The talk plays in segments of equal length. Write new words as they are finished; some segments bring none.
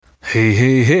Hey,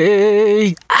 hey,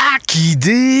 hey, aquí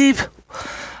Dave.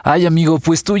 Ay, amigo,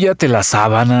 pues tú ya te las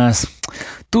sábanas.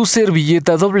 Tu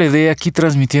servilleta doble D aquí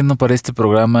transmitiendo para este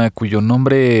programa cuyo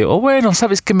nombre... O bueno,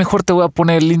 ¿sabes qué? Mejor te voy a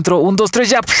poner el intro. 1, 2, 3,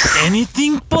 ya.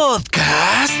 Anything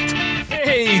Podcast.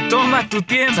 Hey, toma tu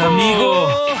tiempo, amigo.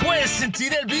 ¿Puedes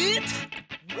sentir el beat?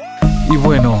 Y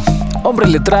bueno, hombre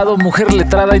letrado, mujer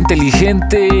letrada,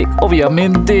 inteligente.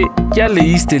 Obviamente, ya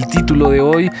leíste el título de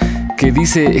hoy que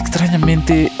dice,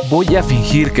 extrañamente, voy a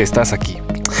fingir que estás aquí.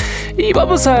 Y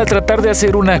vamos a tratar de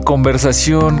hacer una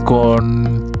conversación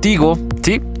contigo,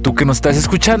 ¿sí? Tú que nos estás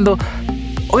escuchando.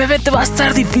 Obviamente va a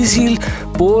estar difícil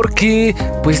porque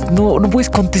pues no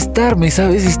puedes contestarme,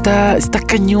 ¿sabes? Está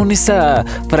cañón esa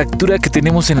fractura que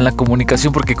tenemos en la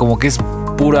comunicación porque como que es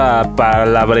pura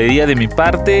palabrería de mi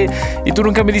parte y tú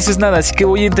nunca me dices nada, así que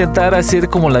voy a intentar hacer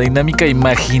como la dinámica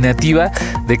imaginativa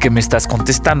de que me estás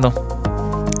contestando.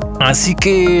 Así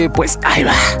que pues ahí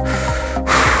va.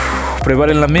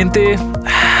 Preparen la mente,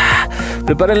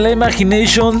 preparen la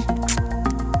imagination.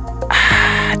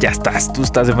 Ya estás, tú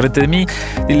estás enfrente de mí.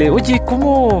 Dile, oye,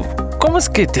 ¿cómo es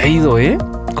que te ha ido,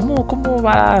 ¿Cómo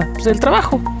va pues, el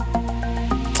trabajo?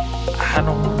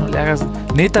 No le hagas.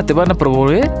 Neta, ¿te van a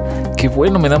promover? Qué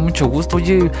bueno, me da mucho gusto.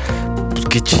 Oye, pues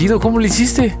qué chido, ¿cómo lo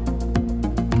hiciste?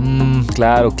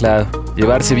 Claro.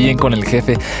 Llevarse bien con el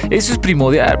jefe. Eso es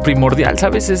primordial,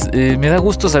 ¿sabes? Me da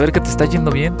gusto saber que te está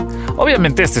yendo bien.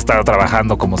 Obviamente estás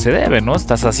trabajando como se debe, ¿no?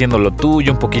 Estás haciendo lo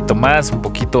tuyo un poquito más, un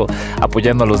poquito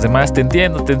apoyando a los demás. Te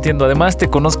entiendo. Además te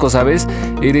conozco, ¿sabes?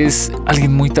 Eres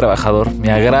alguien muy trabajador.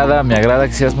 Me agrada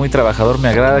que seas muy trabajador. Me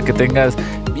agrada que tengas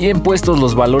bien puestos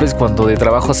los valores cuando de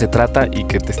trabajo se trata y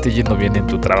que te esté yendo bien en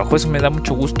tu trabajo. Eso me da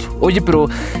mucho gusto. Oye, pero,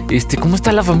 ¿cómo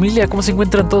está la familia? ¿Cómo se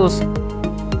encuentran todos?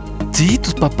 Sí,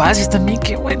 tus papás están bien,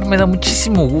 qué bueno, me da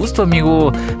muchísimo gusto,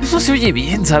 amigo. Eso se oye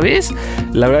bien, ¿sabes?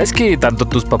 La verdad es que tanto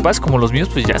tus papás como los míos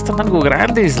pues ya están algo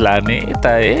grandes, la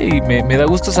neta, Y me da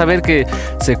gusto saber que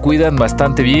se cuidan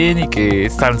bastante bien y que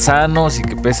están sanos y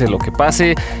que pese lo que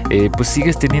pase, pues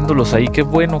sigues teniéndolos ahí. Qué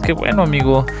bueno,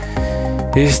 amigo.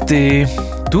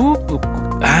 Tú,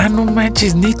 no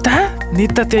manches,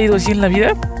 ¿neta te ha ido así en la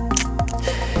vida?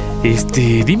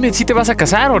 Dime, ¿si te vas a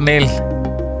casar o no?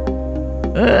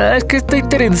 Es que está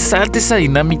interesante esa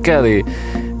dinámica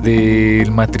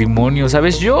del matrimonio,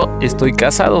 ¿sabes? Yo estoy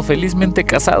casado, felizmente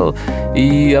casado,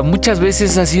 y muchas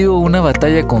veces ha sido una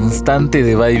batalla constante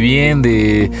de va y bien,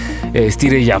 de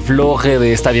estire y afloje,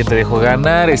 de está bien te dejo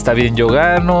ganar, está bien yo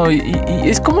gano, y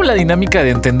es como la dinámica de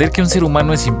entender que un ser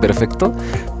humano es imperfecto,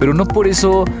 pero no por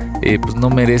eso pues no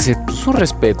merece su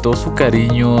respeto, su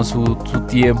cariño, su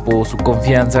tiempo, su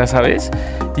confianza, ¿sabes?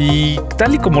 Y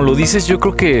tal y como lo dices, yo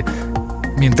creo que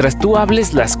mientras tú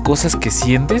hables las cosas que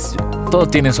sientes, todo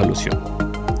tiene solución.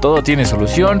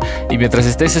 Y mientras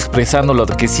estés expresando lo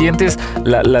que sientes,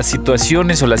 las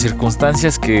situaciones o las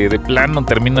circunstancias que de plano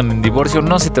terminan en divorcio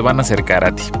no se te van a acercar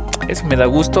a ti. Eso me da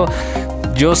gusto.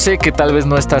 Yo sé que tal vez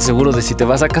no estás seguro de si te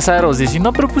vas a casar o de si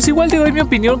no, pero pues igual te doy mi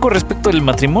opinión con respecto al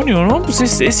matrimonio, ¿no? Pues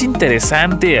es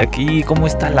interesante aquí cómo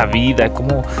está la vida,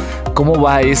 cómo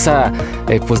va esa,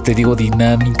 pues te digo,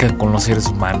 dinámica con los seres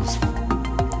humanos.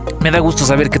 Me da gusto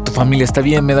saber que tu familia está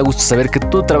bien, me da gusto saber que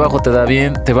tu trabajo te va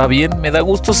bien, me da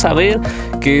gusto saber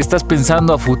que estás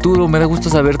pensando a futuro, me da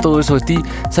gusto saber todo eso de ti.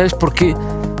 ¿Sabes por qué?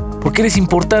 Porque eres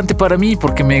importante para mí,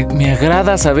 porque me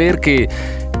agrada saber que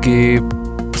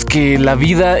la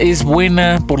vida es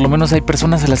buena, por lo menos hay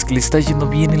personas a las que les está yendo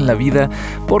bien en la vida,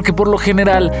 porque por lo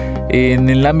general en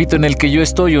el ámbito en el que yo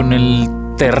estoy o en el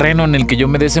terreno en el que yo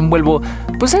me desenvuelvo,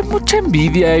 pues hay mucha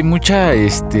envidia, hay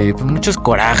muchos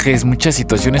corajes, muchas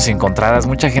situaciones encontradas,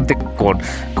 mucha gente con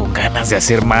ganas de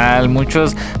hacer mal,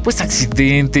 muchos pues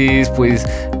accidentes, pues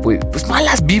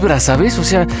malas vibras, ¿sabes? O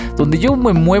sea, donde yo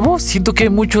me muevo, siento que hay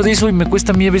mucho de eso y me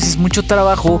cuesta a mí a veces mucho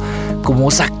trabajo como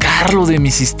sacarlo de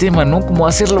mi sistema, ¿no? Como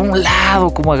hacerlo a un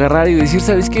lado, como agarrar y decir,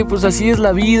 ¿sabes qué? Pues así es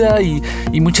la vida y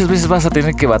muchas veces vas a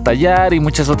tener que batallar y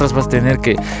muchas otras vas a tener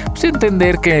que pues,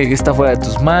 entender que está fuera de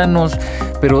tus manos,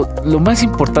 pero lo más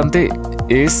importante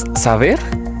es saber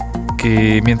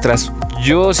que mientras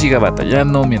yo siga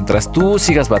batallando, mientras tú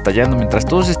sigas batallando, mientras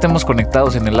todos estemos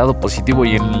conectados en el lado positivo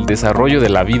y en el desarrollo de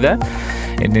la vida,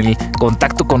 en el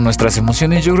contacto con nuestras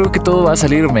emociones, yo creo que todo va a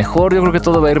salir mejor, yo creo que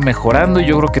todo va a ir mejorando y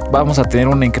yo creo que vamos a tener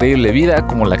una increíble vida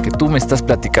como la que tú me estás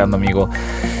platicando, amigo.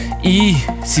 Y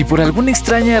si por alguna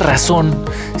extraña razón,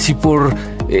 si por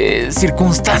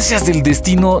circunstancias del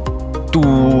destino,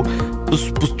 tu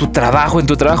trabajo, en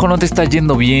tu trabajo no te está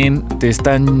yendo bien, te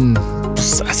están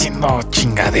haciendo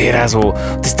chingaderas o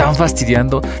te están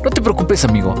fastidiando, no te preocupes,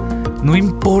 amigo. No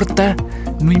importa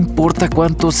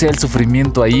cuánto sea el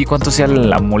sufrimiento ahí, cuánto sea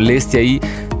la molestia ahí.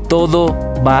 todo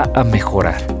va a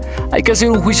mejorar. Hay que hacer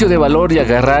un juicio de valor y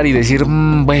agarrar y decir,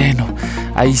 bueno,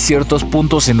 hay ciertos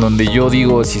puntos en donde yo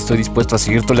digo si estoy dispuesto a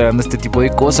seguir tolerando este tipo de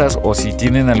cosas o si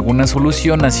tienen alguna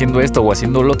solución haciendo esto o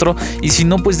haciendo lo otro. Y si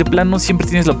no, pues de plano siempre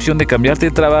tienes la opción de cambiarte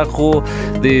de trabajo,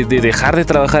 de dejar de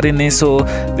trabajar en eso,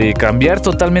 de cambiar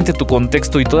totalmente tu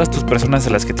contexto y todas tus personas a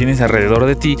las que tienes alrededor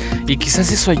de ti. Y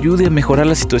quizás eso ayude a mejorar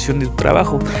la situación de tu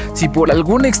trabajo. Si por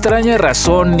alguna extraña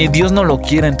razón, ni Dios no lo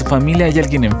quiera, en tu familia hay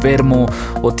alguien enfermo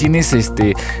o tienes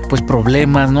pues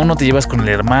problemas, no te llevas con el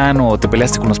hermano o te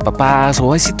peleaste con los papás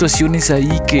o hay situaciones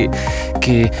ahí que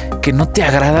no te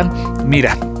agradan,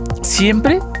 mira,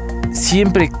 siempre,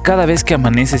 cada vez que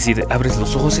amaneces y abres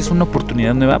los ojos es una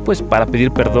oportunidad nueva, pues para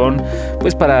pedir perdón,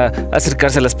 pues para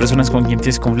acercarse a las personas con quien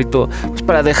tienes conflicto, pues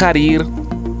para dejar ir,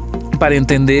 para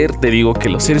entender, te digo que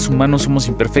los seres humanos somos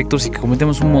imperfectos y que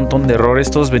cometemos un montón de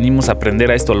errores. Todos venimos a aprender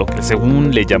a esto, a lo que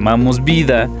según le llamamos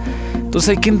vida. Entonces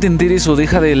hay que entender eso,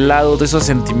 deja de lado de esos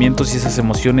sentimientos y esas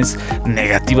emociones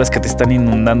negativas que te están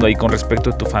inundando ahí con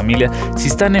respecto a tu familia. Si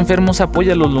están enfermos,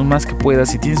 apóyalos lo más que puedas.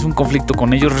 Si tienes un conflicto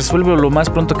con ellos, resuélvelo lo más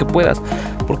pronto que puedas.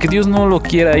 Porque Dios no lo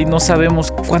quiera y no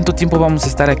sabemos cuánto tiempo vamos a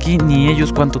estar aquí, ni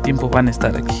ellos cuánto tiempo van a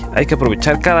estar aquí. Hay que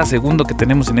aprovechar cada segundo que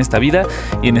tenemos en esta vida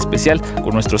y en especial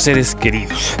con nuestros seres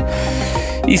queridos.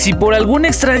 Y si por alguna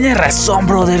extraña razón,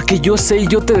 brother, que yo sé y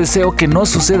yo te deseo que no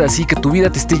suceda así, que tu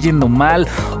vida te esté yendo mal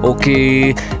o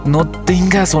que no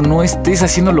tengas o no estés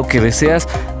haciendo lo que deseas,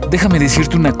 déjame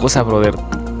decirte una cosa, brother.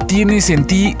 Tienes en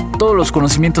ti todos los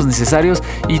conocimientos necesarios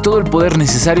y todo el poder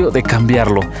necesario de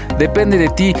cambiarlo. Depende de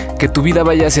ti que tu vida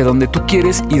vaya hacia donde tú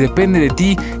quieres y depende de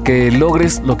ti que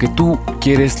logres lo que tú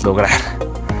quieres lograr.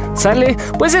 ¿Sale?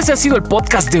 Pues ese ha sido el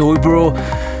podcast de hoy, bro.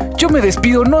 Yo me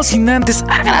despido no sin antes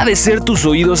agradecer tus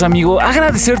oídos, amigo,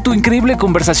 agradecer tu increíble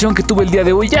conversación que tuve el día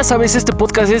de hoy. Ya sabes, este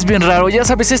podcast es bien raro, ya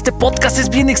sabes, este podcast es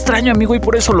bien extraño, amigo, y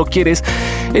por eso lo quieres.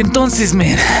 Entonces,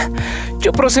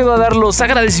 yo procedo a dar los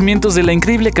agradecimientos de la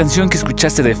increíble canción que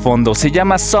escuchaste de fondo. Se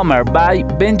llama Summer by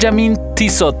Benjamin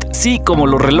Tissot. Sí, como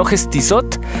los relojes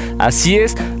Tissot, así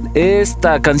es.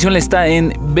 Esta canción está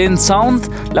en Bensound.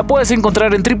 La puedes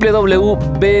encontrar en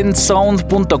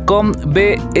www.bensound.com,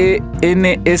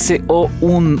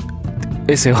 bensound.com.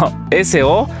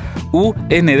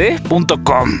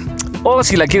 O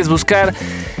si la quieres buscar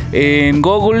en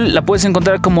Google, la puedes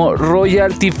encontrar como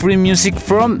Royalty Free Music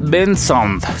from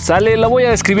Bensound. Sale, la voy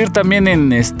a escribir también en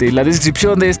la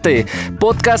descripción de este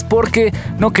podcast porque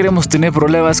no queremos tener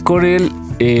problemas con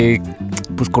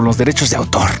pues con los derechos de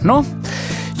autor, ¿no?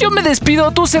 Yo me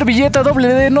despido, tu servilleta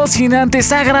WD, no sin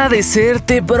antes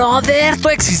agradecerte, brother, tu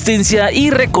existencia y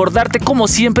recordarte como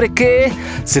siempre que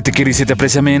se te quiere y se te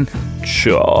aprecia, men.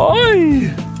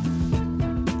 Chai.